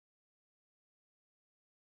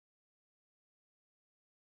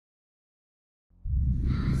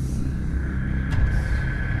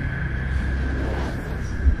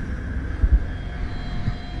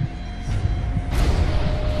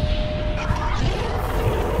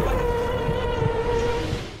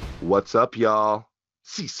What's up, y'all?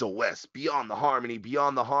 Cecil West, Beyond the Harmony,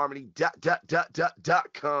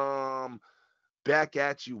 .com. Back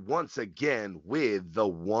at you once again with the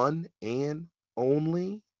one and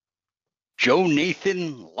only. Joe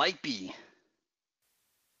Nathan Lightby.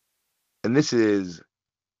 And this is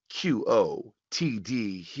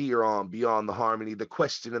QOTD here on Beyond the Harmony, the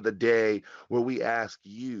question of the day, where we ask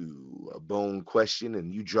you a bone question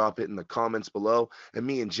and you drop it in the comments below. And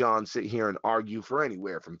me and John sit here and argue for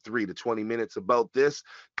anywhere from 3 to 20 minutes about this.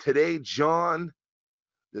 Today, John,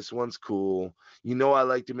 this one's cool. You know, I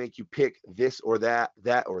like to make you pick this or that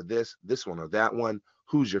or this one or that one.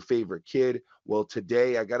 Who's your favorite kid? Well,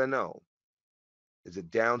 today I got to know, is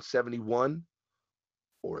it Down 71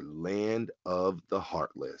 or Land of the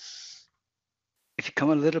Heartless? If you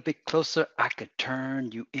come a little bit closer, I could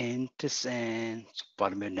turn you into sand. So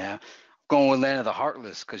bottom me now. I'm going with Land of the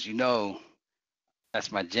Heartless because you know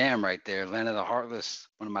that's my jam right there. Land of the Heartless,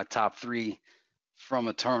 one of my top three from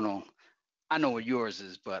Eternal. I know what yours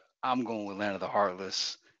is, but I'm going with Land of the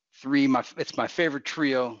Heartless. It's my favorite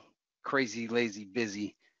trio. Crazy, Lazy,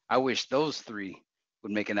 Busy. I wish those three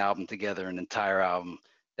would make an album together, an entire album.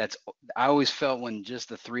 I always felt when just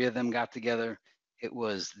the three of them got together, it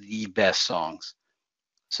was the best songs.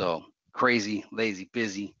 So Crazy, Lazy,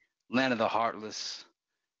 Busy, Land of the Heartless,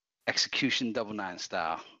 Execution Double 9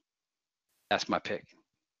 style. That's my pick.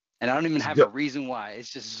 And I don't even have a reason why. It's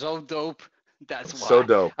just so dope. That's why. So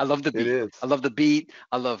dope. I love the beat. It is. I love the beat.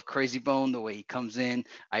 I love Crazy Bone, the way he comes in.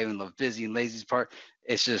 I even love Busy and Lazy's part.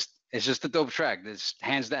 It's just a dope track. It's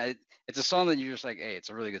hands down. It's a song that you're just like, hey, it's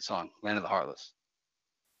a really good song. Land of the Heartless.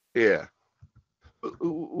 Yeah.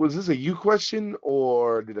 Was this a you question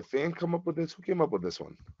or did a fan come up with this? Who came up with this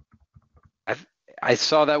one? I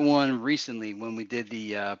saw that one recently when we did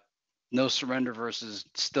the No Surrender versus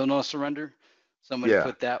Still No Surrender. Somebody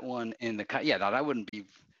put that one in the I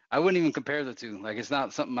wouldn't even compare the two. Like, it's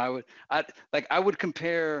not something I would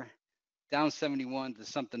compare Down 71 to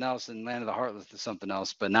something else and Land of the Heartless to something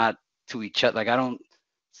else, but not to each other. Like, I don't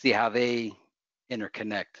see how they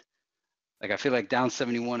interconnect. Like, I feel like Down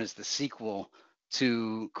 71 is the sequel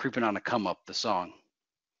to Creeping on a Come Up, the song.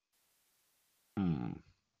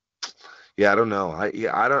 Yeah, I don't know. I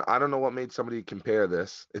don't know what made somebody compare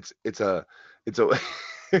this. It's a it's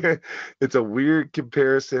a weird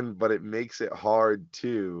comparison, but it makes it hard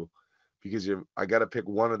too, because I got to pick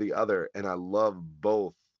one or the other, and I love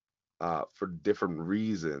both for different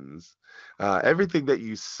reasons. Everything that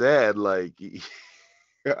you said, like,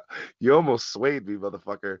 you almost swayed me,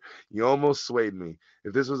 motherfucker. You almost swayed me.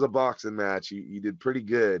 If this was a boxing match, you did pretty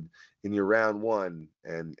good in your round one,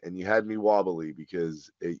 and you had me wobbly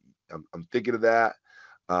because I'm thinking of that.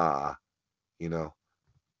 You know,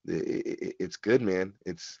 it's good, man.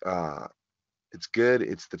 It's good.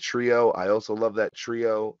 It's the trio. I also love that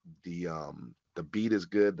trio. The beat is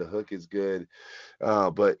good. The hook is good.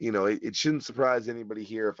 But you know, it shouldn't surprise anybody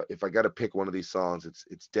here if I got to pick one of these songs.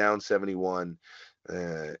 It's Down 71.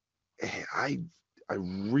 I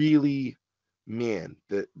really, man,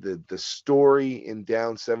 the story in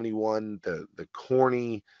Down 71, the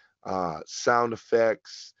corny sound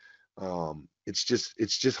effects, it's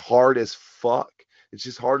just hard as fuck. It's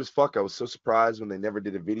just hard as fuck. I was so surprised when they never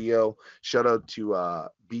did a video. Shout out to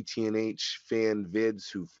BTNH Fan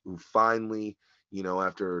Vids who finally, you know,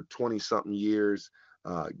 after 20 something years,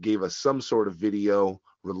 gave us some sort of video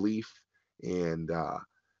relief, and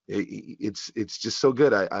it's just so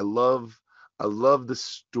good. I love the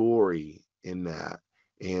story in that,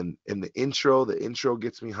 and the intro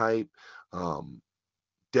gets me hype.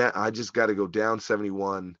 I just got to go Down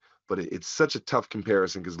 71, but it's such a tough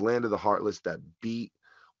comparison because Land of the Heartless, that beat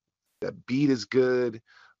is good.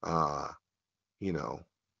 You know,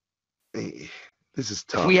 this is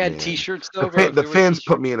tough. If we had man. T-shirts though, bro, the fans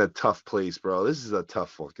put me in a tough place, bro. This is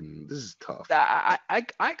tough.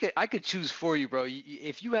 I could choose for you, bro.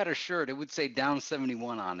 If you had a shirt, it would say Down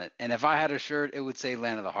 71 on it, and if I had a shirt, it would say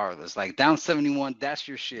Land of the Heartless. Like, Down 71, that's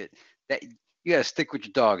your shit. That you gotta stick with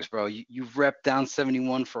your dogs, bro. You've repped Down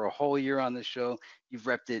 71 for a whole year on this show. You've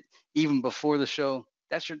repped it even before the show.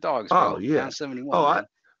 That's your dogs, bro. Oh yeah. Down 71, man.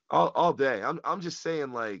 All day. I'm just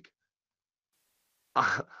saying, like,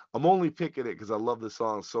 I'm only picking it because I love the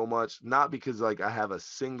song so much, not because like I have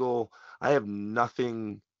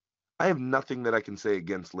nothing that I can say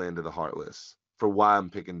against Land of the Heartless for why I'm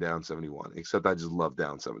picking Down 71, except I just love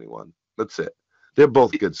Down 71. That's it. They're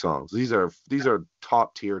both good songs. These are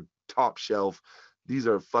top tier, top shelf. These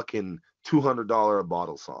are fucking $200 a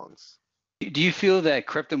bottle songs. Do you feel that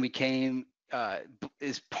Krypton We Came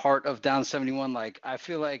is part of Down 71? Like, I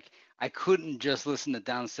feel like I couldn't just listen to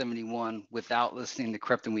Down 71 without listening to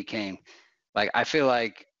Krypton We Came. Like, I feel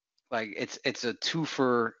like Like it's a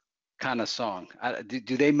twofer kind of song.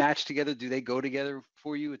 Do they match together? Do they go together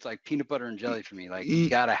for you? It's like peanut butter and jelly for me. Like you Y-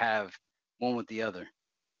 gotta have one with the other.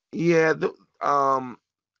 Yeah, um,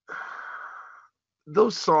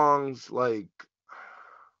 those songs, like,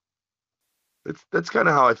 that's kind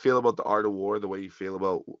of how I feel about the Art of War. The way you feel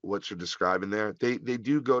about what you're describing there, they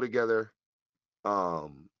do go together.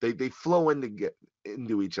 They flow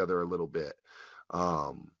into each other a little bit.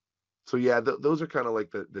 Um, so yeah, those are kind of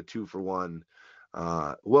like the two for one.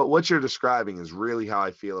 What you're describing is really how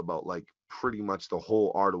I feel about like pretty much the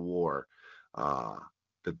whole Art of War. Uh,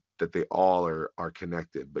 that they all are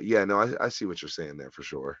connected. But yeah, no, I see what you're saying there for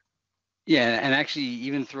sure. Yeah, and actually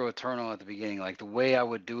even throw Eternal at the beginning. Like the way I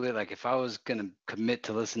would do it, like if I was gonna commit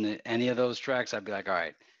to listen to any of those tracks, I'd be like, all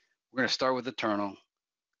right, we're gonna start with Eternal.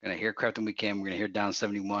 We're gonna hear Crept and We Came. We're gonna hear Down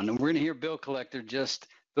 71, and we're gonna hear Bill Collector. Just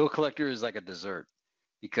Bill Collector is like a dessert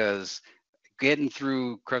because getting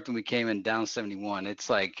through Krypton We Came and Down 71, it's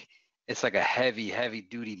like a heavy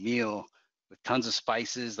duty meal with tons of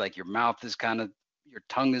spices. Like your mouth is kind of your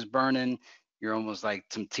tongue is burning. You're almost like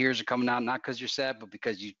some tears are coming out, not because you're sad, but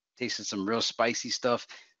because you tasted some real spicy stuff.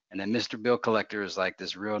 And then Mr. Bill Collector is like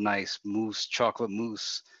this real nice mousse, chocolate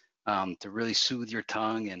mousse, to really soothe your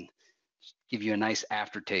tongue and give you a nice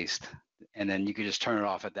aftertaste. And then you could just turn it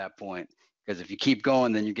off at that point. Because if you keep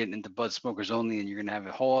going, then you're getting into Bud Smokers Only, and you're gonna have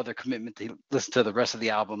a whole other commitment to listen to the rest of the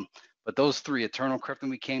album. But those three, Eternal, Krypton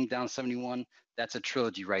We Came, Down 71, that's a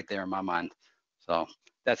trilogy right there in my mind. So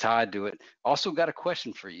that's how I do it. Also got a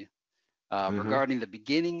question for you Hmm. regarding the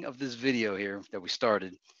beginning of this video here that we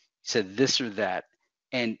started. You said this or that.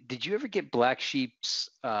 And did you ever get Black Sheep's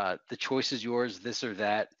The Choice Is Yours, This or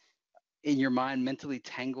That in your mind mentally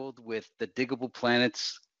tangled with the diggable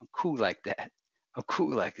planets? I'm cool like that. I'm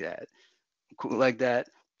cool like that. Cool like that,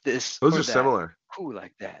 this Those or are that, similar. cool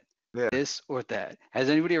like that, Yeah. this or that. Has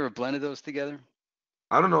anybody ever blended those together?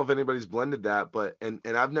 I don't know if anybody's blended that, but and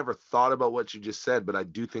I've never thought about what you just said, but I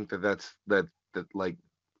do think that like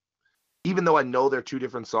even though I know they're two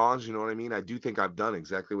different songs, you know what I mean? I do think I've done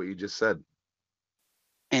exactly what you just said.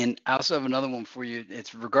 And I also have another one for you.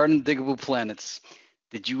 It's regarding diggable planets.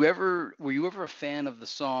 Were you ever a fan of the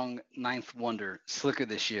song Ninth Wonder, Slicker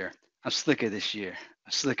This Year? I'm slicker this year.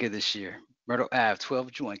 I'm slicker this year. Myrtle Ave,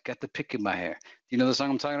 12 joint, got the pick in my hair. Do you know the song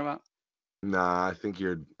I'm talking about? Nah, I think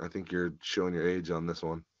you're showing your age on this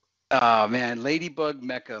one. Oh man, Ladybug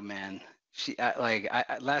Mecca, man.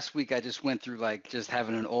 Last week I just went through like just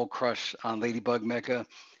having an old crush on Ladybug Mecca,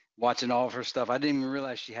 watching all of her stuff. I didn't even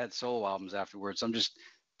realize she had solo albums afterwards. I'm just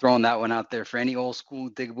throwing that one out there for any old school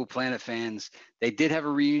Diggable Planet fans. They did have a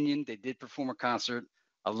reunion. They did perform a concert.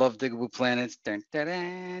 I love Diggable Planets. Dun, dun,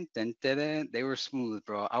 dun, dun, dun, dun. They were smooth,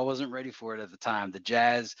 bro. I wasn't ready for it at the time. The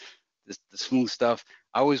jazz, the smooth stuff.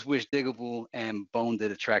 I always wish Diggable and Bone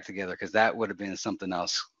did a track together because that would have been something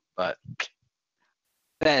else. But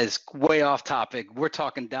that is way off topic. We're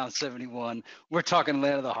talking Down 71. We're talking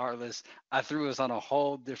Land of the Heartless. I threw us on a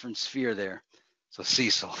whole different sphere there. So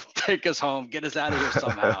Cecil, take us home. Get us out of here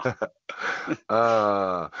somehow.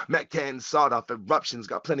 Metcan sawed off eruptions,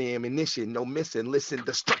 got plenty of ammunition, no missing. Listen,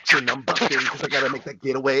 destruction, I'm bucking, cause I gotta make that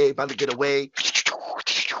getaway, bound to get away.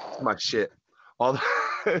 My shit. All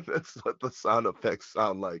that's what the sound effects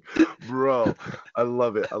sound like. Bro, I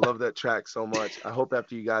love it. I love that track so much. I hope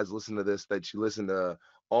after you guys listen to this that you listen to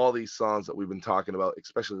all these songs that we've been talking about,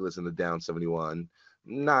 especially listen to Down 71.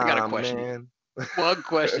 I got a Nah, question. man. One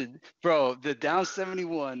question, bro. The Down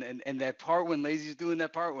 71 and that part when Lazy's doing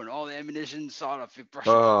that part when all the ammunition sawed off your brush.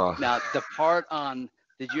 Oh, Now the part on.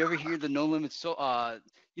 Did you ever hear the No Limit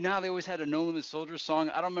you know how they always had a No Limit Soldiers song?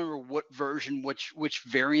 I don't remember what version, which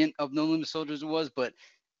variant of No Limit Soldiers it was, but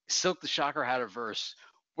Silk the Shocker had a verse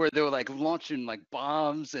where they were like launching like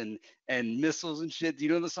bombs and missiles and shit. Do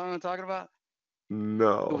you know the song I'm talking about? It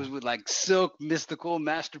was no. with like Silk, Mystical,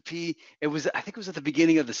 Master P. It was I think it was at the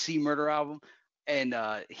beginning of the C Murder album, and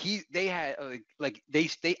they had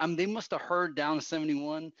they must have heard Down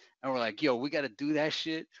 71 and were like, yo, we got to do that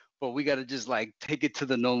shit, but we got to just like take it to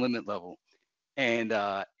the no limit level. And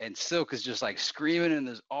Silk is just like screaming and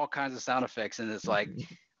there's all kinds of sound effects and it's like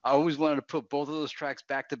I always wanted to put both of those tracks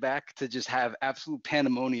back to back to just have absolute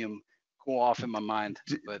pandemonium go off in my mind.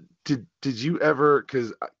 Did, But did you ever,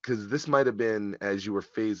 because this might have been as you were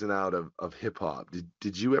phasing out of hip hop,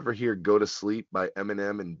 did you ever hear Go to Sleep by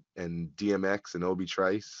Eminem and DMX and Obi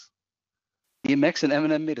Trice? DMX and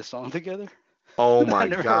Eminem made a song together. Oh I my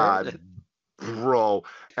never heard God, it. bro.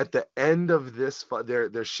 At the end of this, they're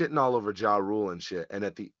shitting all over Ja Rule and shit. And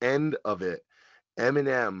at the end of it,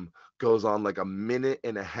 Eminem goes on like a minute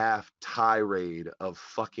and a half tirade of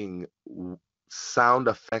fucking sound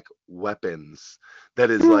effect weapons that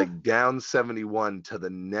is like down 71 to the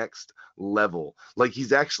next level. Like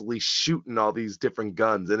he's actually shooting all these different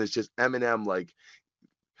guns, and it's just Eminem like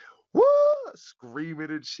woo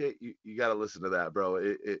screaming and shit. You got to listen to that,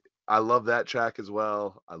 bro. I love that track as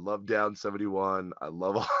well. I love Down 71. I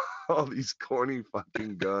love all these corny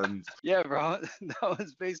fucking guns. Yeah, bro. That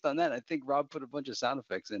was based on that. I think Rob put a bunch of sound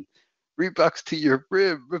effects in. Reeboks to your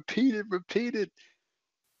rib. Repeat it. Repeat it.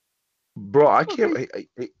 Bro, I can't. Okay.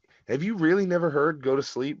 Have you really never heard "Go to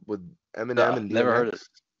Sleep" with Eminem No, and never heard it. DMX?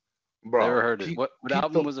 Never Bro, heard it. peep, What peep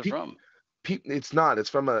album the was it peep, from? peep. It's not. It's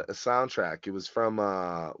from a soundtrack. It was from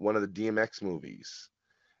one of the DMX movies,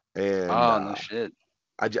 and Oh, no shit.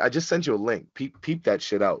 I just sent you a link. Peep that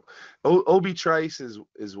shit out. Obi Trice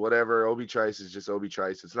is whatever. Obi Trice is just Obi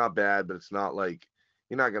Trice. It's not bad, but it's not like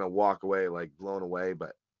you're not gonna walk away like blown away.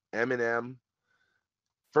 But Eminem,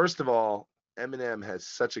 first of all, Eminem has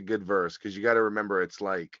such a good verse because you got to remember it's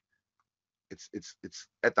like it's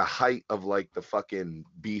at the height of like the fucking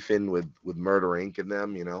beefing with Murder Inc. and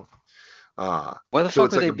them, you know. What the So fuck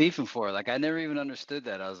it's were like they a beefing for? Like, I never even understood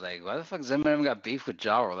that. I was like, why the fuck has Eminem got beef with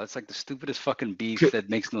Ja Rule? That's like the stupidest fucking beef that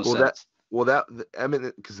makes no well that sense. well that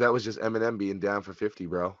Eminem because that was just Eminem being down for 50,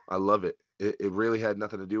 bro. I love it. It really had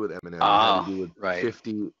nothing to do with Eminem. It had to Oh, do with right.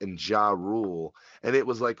 50 and Ja Rule, and it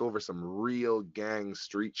was like over some real gang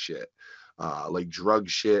street shit, like drug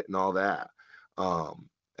shit and all that.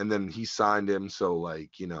 And then he signed him, so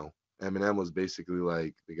like you know, Eminem was basically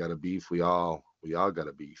like, they got a beef. We all got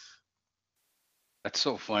a beef. That's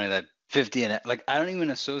so funny that 50 and like I don't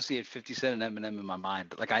even associate 50 Cent and Eminem in my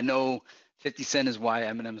mind. Like I know 50 Cent is why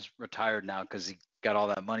Eminem's retired now because he got all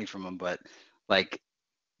that money from him, but like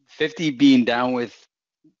 50 being down with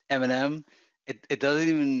Eminem, it doesn't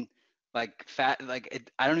even like fat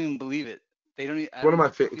like I don't even believe it. They don't. I One of don't my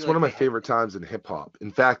feel it's one like of my they have. favorite times in hip hop.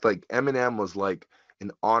 In fact, like Eminem was like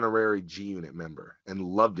an honorary G Unit member and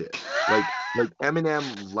loved it. Like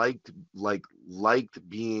Eminem liked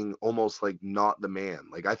being almost like not the man.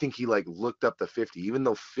 Like I think he like looked up to 50, even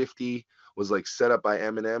though 50 was like set up by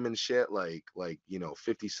Eminem and shit. Like you know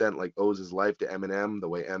 50 Cent like owes his life to Eminem the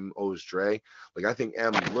way M owes Dre. Like I think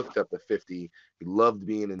M looked up to 50. He loved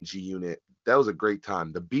being in G Unit. That was a great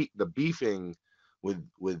time. The beefing with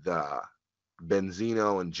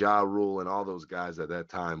Benzino and Ja Rule and all those guys at that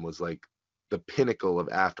time was like the pinnacle of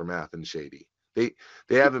Aftermath and Shady. They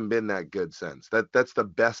haven't been that good since. That's the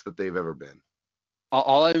best that they've ever been.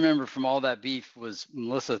 All I remember from all that beef was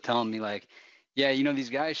Melissa telling me like, yeah, you know these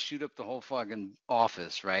guys shoot up the whole fucking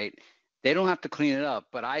office, right? They don't have to clean it up,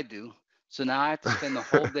 but I do. So now I have to spend the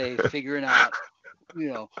whole day figuring out, you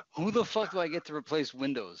know, who the fuck do I get to replace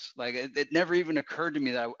Windows? Like it never even occurred to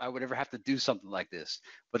me that I would ever have to do something like this.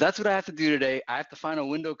 But that's what I have to do today. I have to find a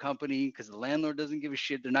window company because the landlord doesn't give a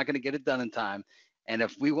shit. They're not going to get it done in time. And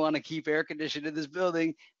if we want to keep air conditioned in this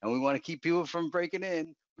building and we want to keep people from breaking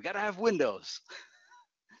in, we got to have windows.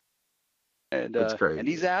 It's And these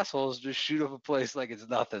crazy. assholes just shoot up a place like it's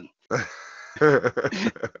nothing.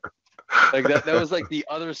 Like that was like the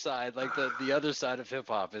other side, like the other side of hip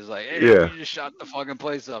hop is like, hey, Yeah. we just shot the fucking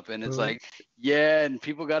place up, and it's like, yeah, and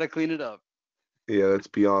people got to clean it up. Yeah, that's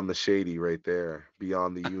beyond the shady right there.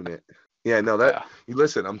 Beyond the unit. Yeah, no, that Yeah, you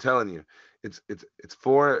listen, I'm telling you, it's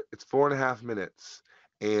 4.5 minutes.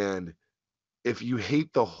 And if you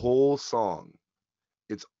hate the whole song,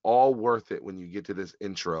 it's all worth it when you get to this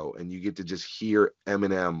intro and you get to just hear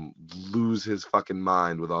Eminem lose his fucking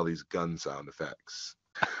mind with all these gun sound effects.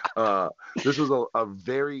 Uh, this was a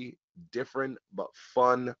very different but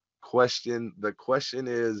fun question. The question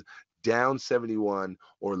is Down 71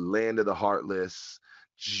 or Land of the Heartless.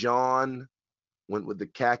 John went with the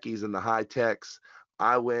khakis and the high techs.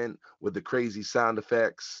 I went with the crazy sound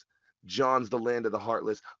effects. John's the Land of the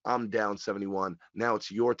Heartless. I'm Down 71. Now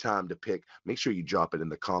it's your time to pick. Make sure you drop it in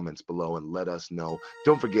the comments below and let us know.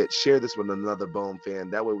 Don't forget, share this with another Bone fan.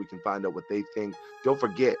 That way we can find out what they think. Don't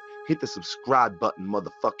forget, hit the subscribe button,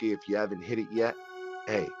 motherfucker, if you haven't hit it yet.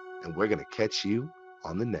 Hey, and we're going to catch you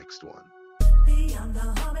on the next one. Beyond the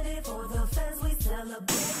harmony for the fans, we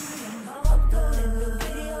celebrate. Uploading new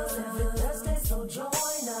videos every Thursday, so join.